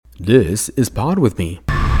This is Pod With Me.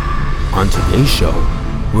 On today's show,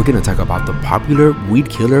 we're gonna talk about the popular weed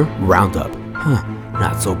killer Roundup.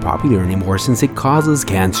 Not so popular anymore since it causes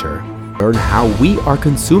cancer. Learn how we are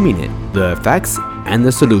consuming it, the effects, and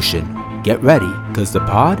the solution. Get ready, because the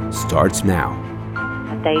pod starts now.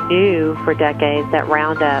 They knew for decades that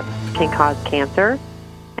Roundup can cause cancer,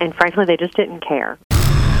 and frankly, they just didn't care.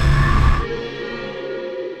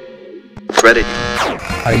 Ready.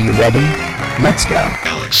 Are you ready? Let's go.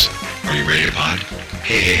 Alex, are you ready to pod?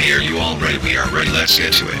 Hey, are you all ready? We are ready. Let's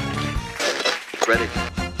get to it. Ready.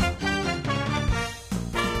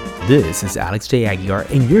 This is Alex J. Aguiar,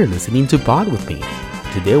 and you're listening to Pod With Me.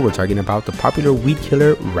 Today we're talking about the popular weed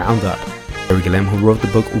killer Roundup. Eric Lem, who wrote the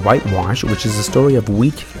book Whitewash, which is the story of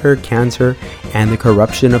weed killer, cancer, and the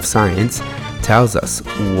corruption of science, tells us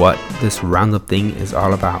what this Roundup thing is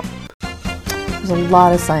all about. There's a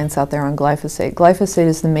lot of science out there on glyphosate. Glyphosate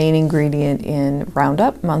is the main ingredient in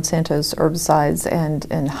Roundup, Monsanto's herbicides,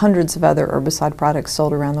 and hundreds of other herbicide products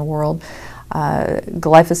sold around the world.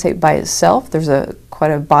 Glyphosate by itself, there's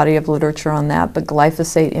quite a body of literature on that, but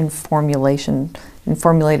glyphosate in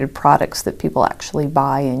formulated products that people actually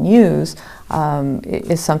buy and use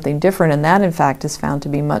is something different, and that in fact is found to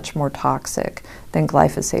be much more toxic than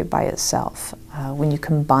glyphosate by itself when you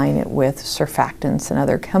combine it with surfactants and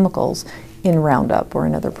other chemicals in Roundup or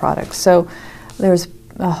in other products. So there's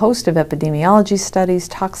a host of epidemiology studies,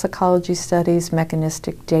 toxicology studies,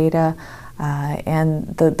 mechanistic data,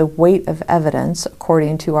 and the weight of evidence,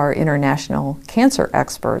 according to our international cancer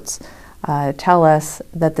experts, tell us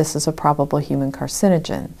that this is a probable human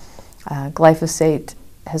carcinogen. Glyphosate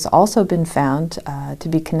has also been found to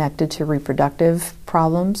be connected to reproductive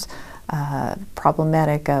problems,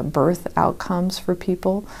 problematic birth outcomes for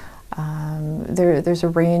people. There's a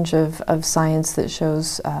range of science that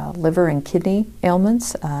shows liver and kidney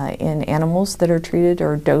ailments in animals that are treated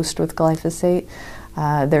or dosed with glyphosate.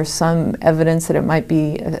 There's some evidence that it might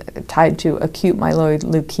be tied to acute myeloid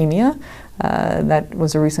leukemia. That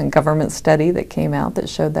was a recent government study that came out that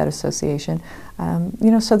showed that association.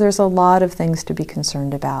 So there's a lot of things to be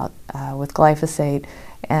concerned about with glyphosate.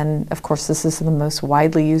 And of course, this is the most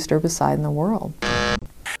widely used herbicide in the world.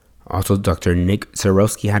 Also, Dr. Nick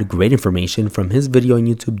Zarowski had great information from his video on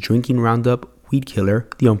YouTube, Drinking Roundup, Weed Killer,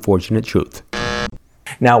 The Unfortunate Truth.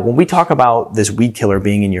 Now, when we talk about this weed killer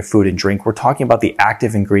being in your food and drink, we're talking about the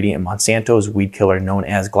active ingredient in Monsanto's weed killer known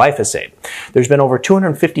as glyphosate. There's been over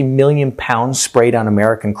 250 million pounds sprayed on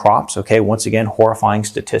American crops. Okay, once again, horrifying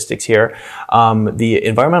statistics here. The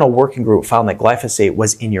Environmental Working Group found that glyphosate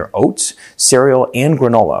was in your oats, cereal, and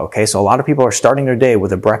granola. Okay, so a lot of people are starting their day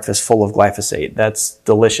with a breakfast full of glyphosate. That's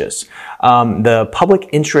delicious. The Public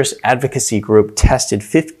Interest Advocacy Group tested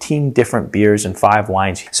 15 different beers and 5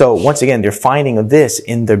 wines. So once again, they're finding this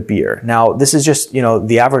in their beer. Now, this is just,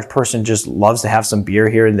 the average person just loves to have some beer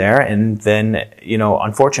here and there, and then,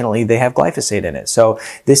 unfortunately, they have glyphosate in it. So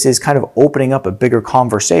this is kind of opening up a bigger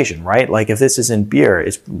conversation, right? Like if this is in beer,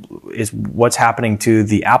 is what's happening to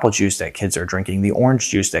the apple juice that kids are drinking, the orange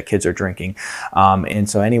juice that kids are drinking. And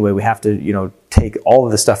so anyway, we have to, take all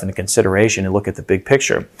of this stuff into consideration and look at the big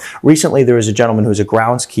picture. Recently, there was a gentleman who was a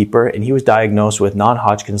groundskeeper, and he was diagnosed with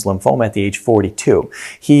non-Hodgkin's lymphoma at the age 42.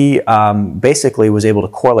 He basically was able to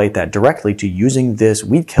correlate that directly to using this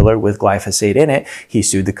weed killer with glyphosate in it. He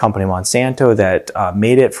sued the company Monsanto that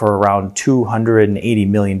made it for around $280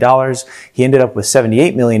 million. He ended up with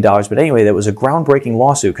 $78 million, but anyway, that was a groundbreaking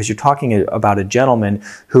lawsuit because you're talking about a gentleman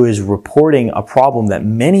who is reporting a problem that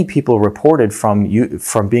many people reported from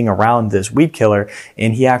being around this weed killer,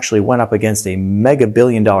 and he actually went up against a mega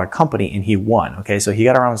billion-dollar company and he won. Okay, so he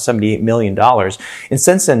got around $78 million. And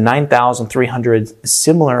since then, 9,300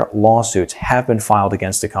 similar lawsuits have been filed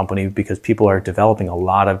against the company because people are developing a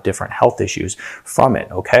lot of different health issues from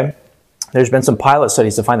it. Okay. There's been some pilot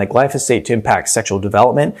studies to find that glyphosate to impact sexual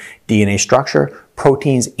development, DNA structure,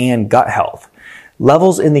 proteins, and gut health.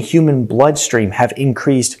 Levels in the human bloodstream have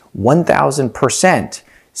increased 1,000%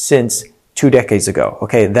 since 2 decades ago.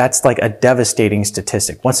 Okay, that's like a devastating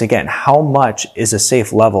statistic. Once again, how much is a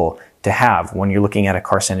safe level to have when you're looking at a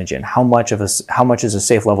carcinogen? How much is a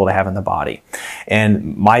safe level to have in the body?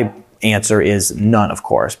 And my answer is none, of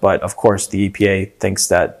course. But of course, the EPA thinks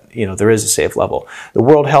that there is a safe level. The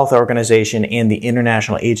World Health Organization and the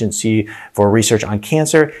International Agency for Research on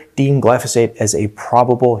Cancer deem glyphosate as a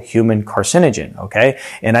probable human carcinogen. Okay,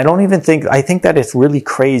 and I think that it's really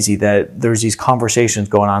crazy that there's these conversations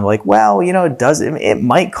going on like, well, it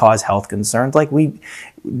might cause health concerns. Like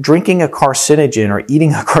drinking a carcinogen or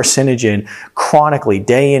eating a carcinogen chronically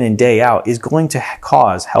day in and day out is going to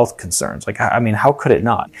cause health concerns. Like, how could it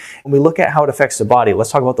not? When we look at how it affects the body,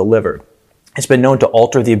 let's talk about the liver. It's been known to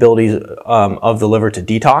alter the ability of the liver to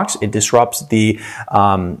detox. It disrupts the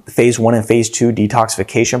phase 1 and phase 2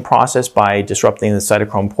 detoxification process by disrupting the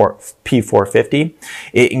cytochrome P450.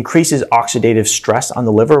 It increases oxidative stress on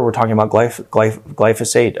the liver. We're talking about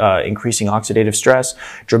glyphosate increasing oxidative stress,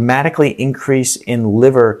 dramatically increase in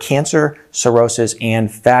liver cancer, cirrhosis,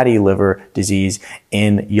 and fatty liver disease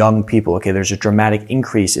in young people. Okay, there's a dramatic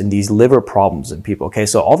increase in these liver problems in people. Okay,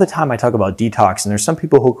 so all the time I talk about detox, and there's some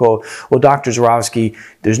people who go, well, Dr. Zarowski,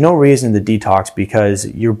 there's no reason to detox because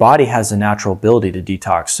your body has a natural ability to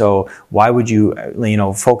detox. So why would you,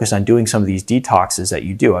 focus on doing some of these detoxes that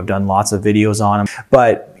you do? I've done lots of videos on them,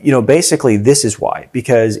 but basically this is why.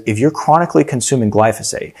 Because if you're chronically consuming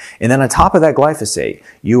glyphosate, and then on top of that glyphosate,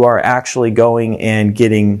 you are actually going and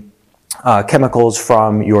getting chemicals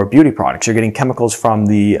from your beauty products. You're getting chemicals from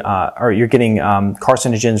or you're getting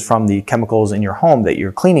carcinogens from the chemicals in your home that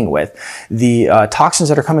you're cleaning with, the toxins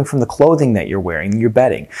that are coming from the clothing that you're wearing, your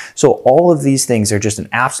bedding. So all of these things are just an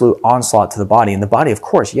absolute onslaught to the body. And the body, of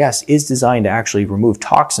course, yes, is designed to actually remove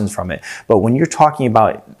toxins from it. But when you're talking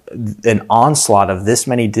about an onslaught of this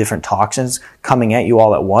many different toxins coming at you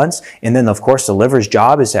all at once, and then of course the liver's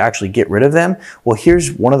job is to actually get rid of them, well,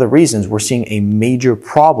 here's one of the reasons we're seeing a major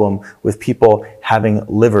problem with people having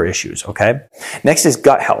liver issues. Okay, next is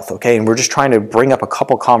gut health. Okay, and we're just trying to bring up a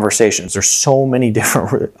couple conversations. There's so many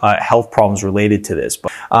different health problems related to this,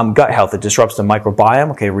 but gut health, it disrupts the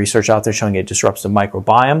microbiome. Okay, research out there showing it disrupts the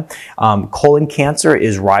microbiome. Colon cancer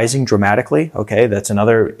is rising dramatically. Okay, that's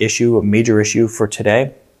another issue, a major issue for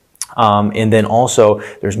today. And then also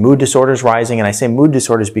there's mood disorders rising. And I say mood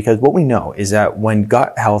disorders because what we know is that when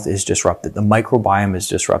gut health is disrupted, the microbiome is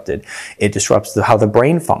disrupted. It disrupts how the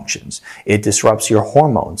brain functions. It disrupts your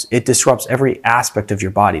hormones. It disrupts every aspect of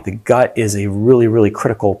your body. The gut is a really, really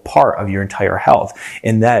critical part of your entire health.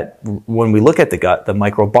 And that when we look at the gut, the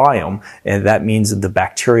microbiome, and that means the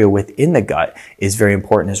bacteria within the gut is very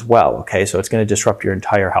important as well. Okay, so it's going to disrupt your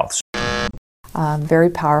entire health. Very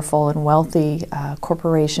powerful and wealthy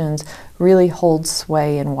corporations really hold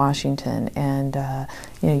sway in Washington, and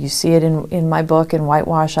you see it in my book in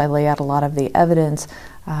Whitewash. I lay out a lot of the evidence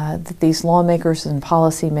that these lawmakers and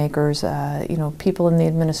policymakers, people in the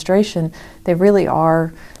administration, they really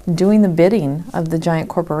are doing the bidding of the giant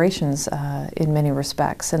corporations in many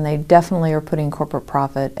respects, and they definitely are putting corporate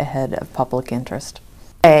profit ahead of public interest.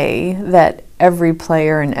 That every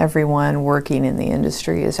player and everyone working in the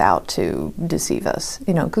industry is out to deceive us,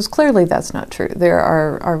 because clearly that's not true. There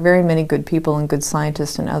are very many good people and good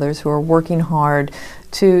scientists and others who are working hard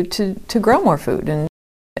to grow more food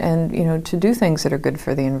and to do things that are good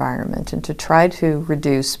for the environment and to try to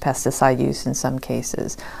reduce pesticide use in some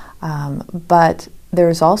cases. But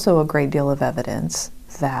there's also a great deal of evidence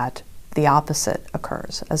that the opposite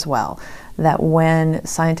occurs as well. That when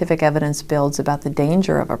scientific evidence builds about the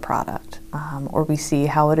danger of a product, or we see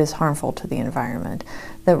how it is harmful to the environment,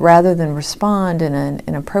 that rather than respond in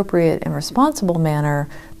an appropriate and responsible manner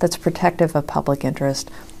that's protective of public interest,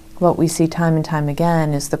 what we see time and time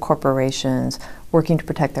again is the corporations working to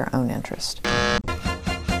protect their own interest.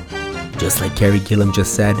 Just like Carrie Gillam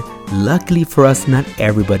just said, luckily for us, not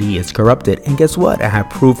everybody is corrupted. And guess what? I have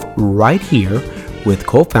proof right here with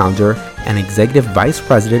co-founder and executive vice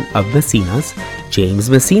president of Messina's,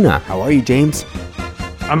 James Messina. How are you, James?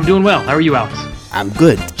 I'm doing well. How are you, Alex? I'm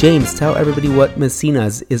good. James, tell everybody what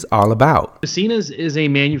Messina's is all about. Messina's is a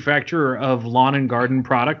manufacturer of lawn and garden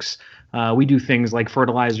products. We do things like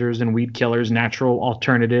fertilizers and weed killers, natural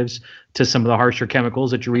alternatives to some of the harsher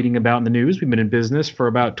chemicals that you're reading about in the news. We've been in business for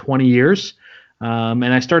about 20 years. And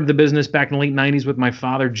I started the business back in the late 90s with my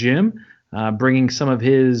father, Jim. Bringing some of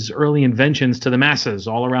his early inventions to the masses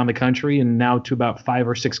all around the country and now to about 5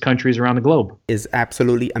 or 6 countries around the globe. Is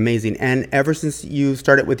absolutely amazing. And ever since you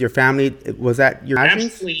started with your family, was that your passion?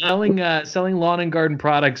 Absolutely. Selling lawn and garden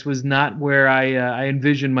products was not where I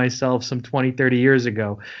envisioned myself some 20, 30 years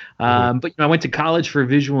ago. But I went to college for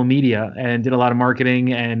visual media and did a lot of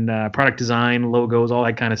marketing and product design, logos, all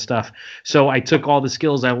that kind of stuff. So I took all the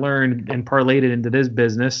skills I learned and parlayed it into this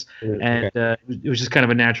business. And it was just kind of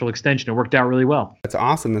a natural extension. It worked out really well. That's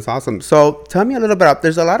awesome. That's awesome. So tell me a little bit about,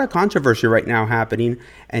 there's a lot of controversy right now happening,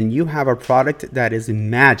 and you have a product that is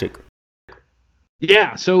magic.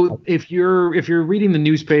 Yeah, so if you're reading the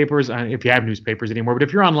newspapers, if you have newspapers anymore, but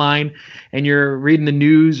if you're online and you're reading the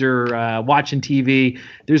news or watching TV,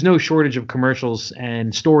 there's no shortage of commercials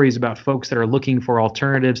and stories about folks that are looking for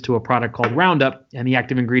alternatives to a product called Roundup and the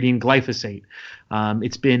active ingredient glyphosate.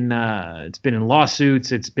 It's been in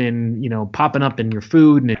lawsuits. It's been popping up in your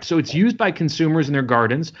food, and so it's used by consumers in their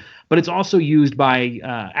gardens, but it's also used by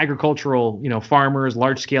agricultural farmers,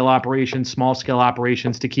 large scale operations, small scale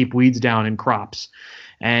operations to keep weeds down in crops.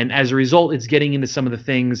 And as a result, it's getting into some of the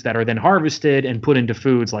things that are then harvested and put into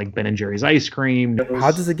foods like Ben and Jerry's ice cream.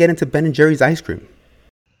 How does it get into Ben and Jerry's ice cream?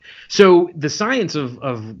 So the science of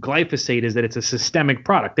glyphosate is that it's a systemic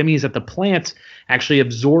product. That means that the plants actually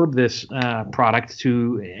absorb this product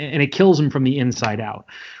and it kills them from the inside out.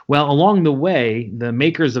 Well, along the way, the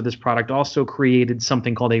makers of this product also created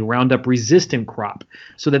something called a Roundup resistant crop,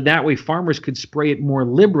 so that way farmers could spray it more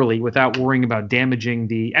liberally without worrying about damaging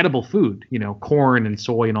the edible food, corn and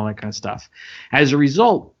soy and all that kind of stuff. As a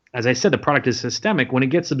result, as I said, the product is systemic. When it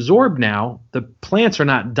gets absorbed now, the plants are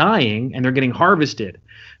not dying and they're getting harvested.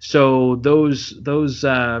 So those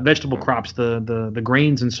vegetable crops, the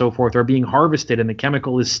grains and so forth, are being harvested, and the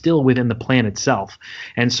chemical is still within the plant itself.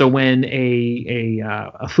 And so when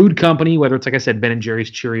a food company, whether it's like I said, Ben and Jerry's,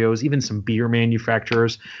 Cheerios, even some beer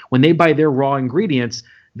manufacturers, when they buy their raw ingredients,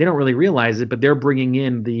 they don't really realize it, but they're bringing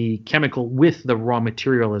in the chemical with the raw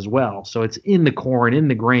material as well. So it's in the corn, in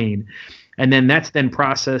the grain. And then that's then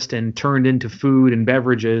processed and turned into food and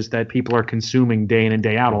beverages that people are consuming day in and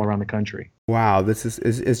day out all around the country. Wow, this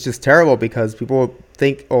is just terrible, because people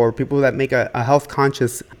think, or people that make a health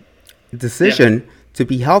conscious decision to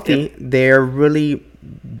be healthy, they're really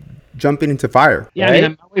jumping into fire. Yeah, right? I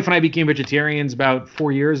mean, my wife and I became vegetarians about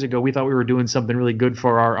 4 years ago. We thought we were doing something really good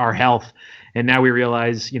for our health. And now we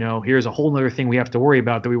realize, here's a whole other thing we have to worry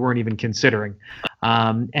about that we weren't even considering.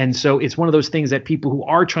 And so it's one of those things that people who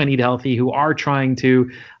are trying to eat healthy, who are trying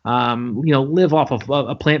to, live off of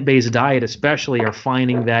a plant-based diet especially, are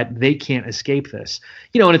finding that they can't escape this.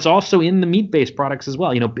 And it's also in the meat-based products as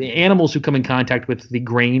well. Animals who come in contact with the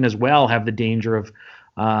grain as well have the danger of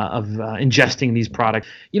ingesting these products.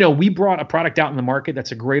 We brought a product out in the market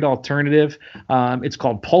that's a great alternative. It's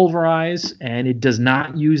called Pulverize, and it does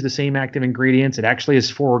not use the same active ingredients. It actually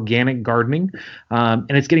is for organic gardening,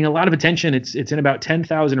 and it's getting a lot of attention. It's in about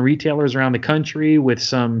 10,000 retailers around the country, with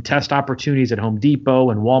some test opportunities at Home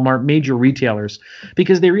Depot and Walmart, major retailers,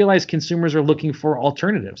 because they realize consumers are looking for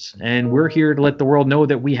alternatives, and we're here to let the world know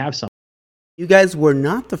that we have some. You guys were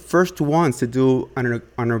not the first ones to do an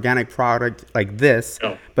organic product like this,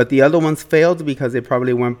 but the other ones failed because they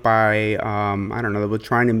probably went by, I don't know, they were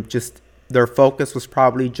trying to their focus was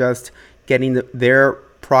probably just getting their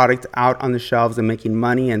product out on the shelves and making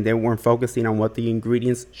money, and they weren't focusing on what the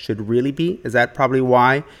ingredients should really be. Is that probably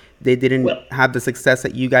why they didn't have the success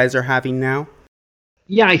that you guys are having now?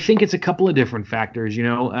 Yeah, I think it's a couple of different factors.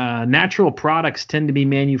 Natural products tend to be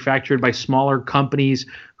manufactured by smaller companies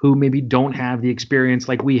who maybe don't have the experience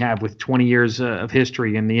like we have with 20 years of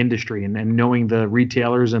history in the industry and knowing the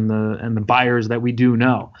retailers and the buyers that we do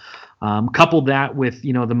know. Couple that with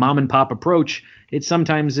the mom and pop approach, it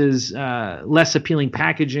sometimes is less appealing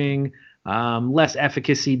packaging, less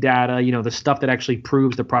efficacy data, the stuff that actually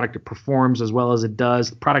proves the product performs as well as it does.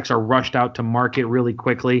 The products are rushed out to market really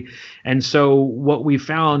quickly. And so what we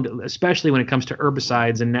found, especially when it comes to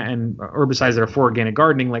herbicides and herbicides that are for organic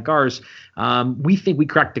gardening like ours, we think we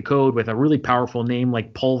cracked the code with a really powerful name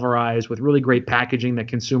like Pulverize, with really great packaging that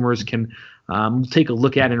consumers can take a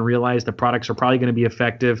look at and realize the products are probably going to be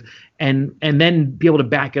effective, and then be able to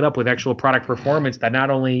back it up with actual product performance that not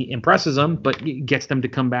only impresses them, but gets them to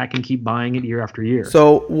come back and keep buying it year after year.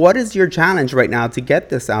 So what is your challenge right now to get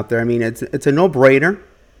this out there? I mean, it's a no-brainer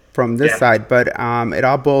from this side, but it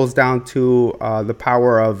all boils down to the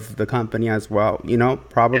power of the company as well,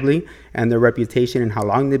 probably, and their reputation and how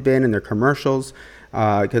long they've been and their commercials.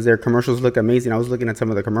 Because their commercials look amazing. I was looking at some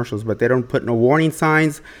of the commercials, but they don't put no warning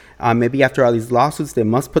signs. Maybe after all these lawsuits, they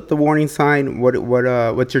must put the warning sign.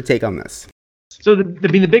 What's your take on this? So the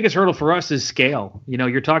biggest hurdle for us is scale.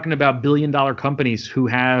 You're talking about billion-dollar companies who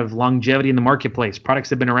have longevity in the marketplace, products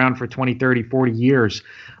that have been around for 20, 30, 40 years,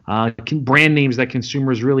 brand names that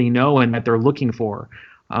consumers really know and that they're looking for.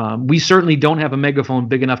 We certainly don't have a megaphone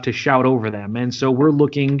big enough to shout over them. And so we're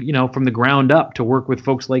looking, from the ground up to work with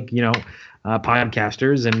folks like,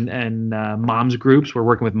 podcasters and moms groups. We're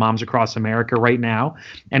working with moms across America right now,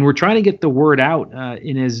 and we're trying to get the word out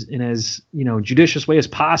in as judicious way as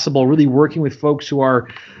possible. Really working with folks who are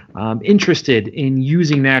interested in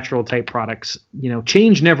using natural type products.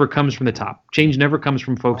 Change never comes from the top. Change never comes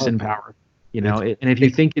from folks in power. And if you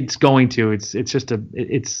think it's going to, it's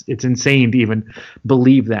insane to even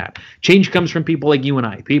believe that. Change comes from people like you and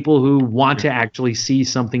I, people who want to actually see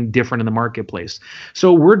something different in the marketplace.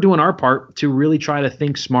 So we're doing our part to really try to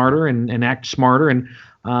think smarter and act smarter and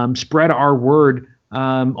spread our word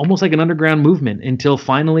almost like an underground movement until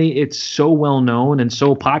finally it's so well known and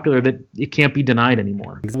so popular that it can't be denied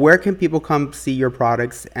anymore. Where can people come see your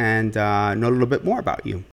products and know a little bit more about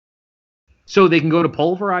you? So they can go to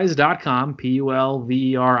pulverize.com,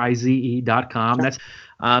 pulverize.com. That's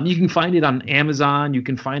you can find it on Amazon. You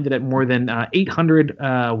can find it at more than 800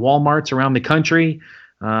 Walmarts around the country,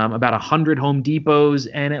 about 100 Home Depots,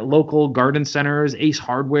 and at local garden centers, Ace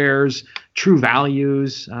Hardwares, True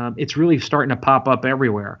Values. It's really starting to pop up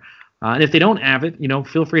everywhere. And if they don't have it,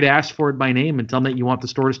 feel free to ask for it by name and tell them that you want the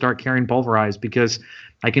store to start carrying Pulverize, because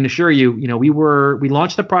I can assure you, we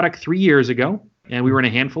launched the product 3 years ago, and we were in a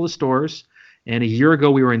handful of stores. And a year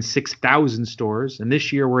ago, we were in 6,000 stores. And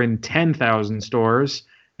this year, we're in 10,000 stores.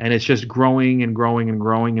 And it's just growing and growing and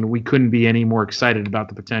growing. And we couldn't be any more excited about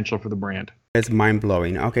the potential for the brand. It's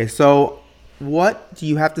mind-blowing. Okay, so what do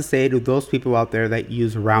you have to say to those people out there that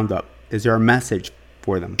use Roundup? Is there a message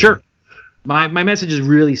for them? Sure. My message is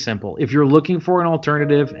really simple. If you're looking for an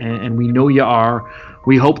alternative, and we know you are,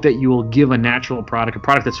 we hope that you will give a natural product, a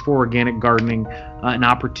product that's for organic gardening, an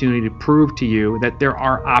opportunity to prove to you that there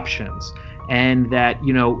are options. And that,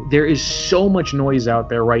 there is so much noise out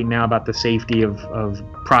there right now about the safety of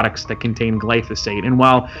products that contain glyphosate. And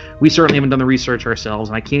while we certainly haven't done the research ourselves,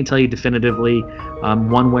 and I can't tell you definitively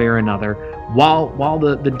one way or another, while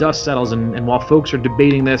the dust settles and while folks are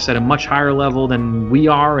debating this at a much higher level than we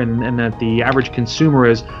are and that the average consumer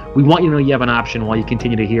is, we want you to know you have an option while you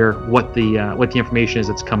continue to hear what the information is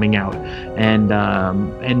that's coming out.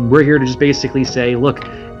 And we're here to just basically say, look,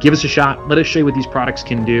 give us a shot. Let us show you what these products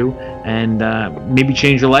can do, and maybe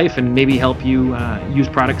change your life and maybe help you use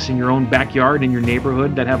products in your own backyard, in your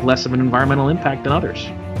neighborhood, that have less of an environmental impact than others.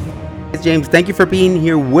 James, thank you for being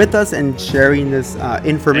here with us and sharing this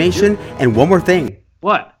information. And one more thing.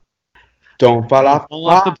 What? Don't fall off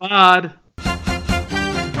the pod.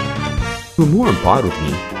 For more on Pod With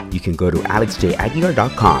Me, you can go to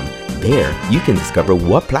alexjaguilar.com. There, you can discover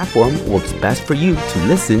what platform works best for you to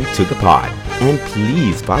listen to the pod. And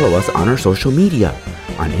please follow us on our social media.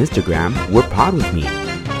 On Instagram, we're Pod With Me.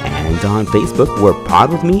 And on Facebook, we're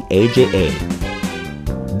Pod With Me AJA.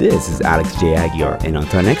 This is Alex J. Aguiar, and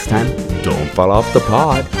until next time, don't fall off the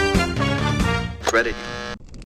pod. Credit.